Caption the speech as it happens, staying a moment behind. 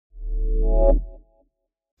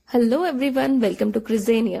Hello everyone, welcome to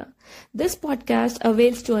Crisania. This podcast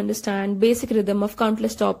avails to understand basic rhythm of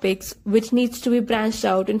countless topics which needs to be branched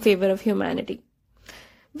out in favor of humanity.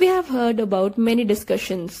 We have heard about many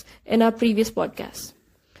discussions in our previous podcasts,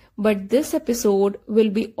 but this episode will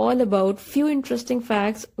be all about few interesting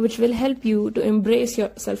facts which will help you to embrace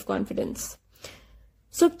your self-confidence.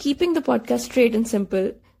 So keeping the podcast straight and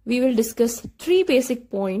simple, we will discuss 3 basic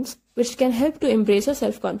points which can help to embrace your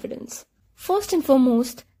self-confidence. First and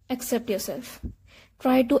foremost, accept yourself.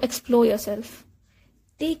 Try to explore yourself.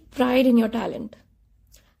 Take pride in your talent.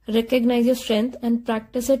 Recognize your strength and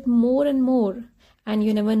practice it more and more. And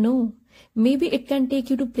you never know, maybe it can take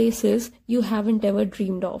you to places you haven't ever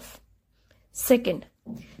dreamed of. Second,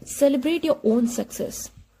 celebrate your own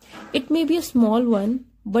success. It may be a small one,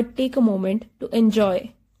 but take a moment to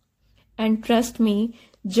enjoy. And trust me,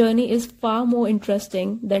 journey is far more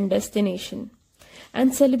interesting than destination.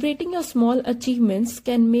 And celebrating your small achievements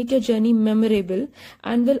can make your journey memorable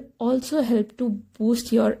and will also help to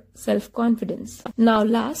boost your self-confidence. Now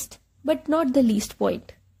last but not the least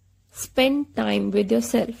point, spend time with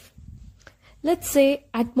yourself. Let's say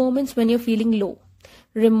at moments when you're feeling low,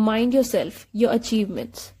 remind yourself your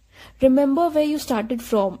achievements. Remember where you started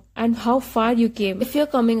from and how far you came. If you're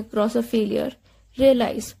coming across a failure,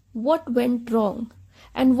 realize what went wrong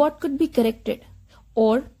and what could be corrected.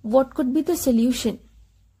 Or what could be the solution?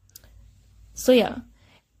 So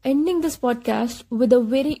ending this podcast with a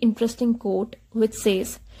very interesting quote which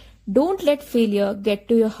says, "Don't let failure get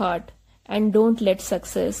to your heart and don't let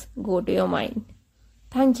success go to your mind."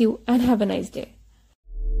 Thank you and have a nice day.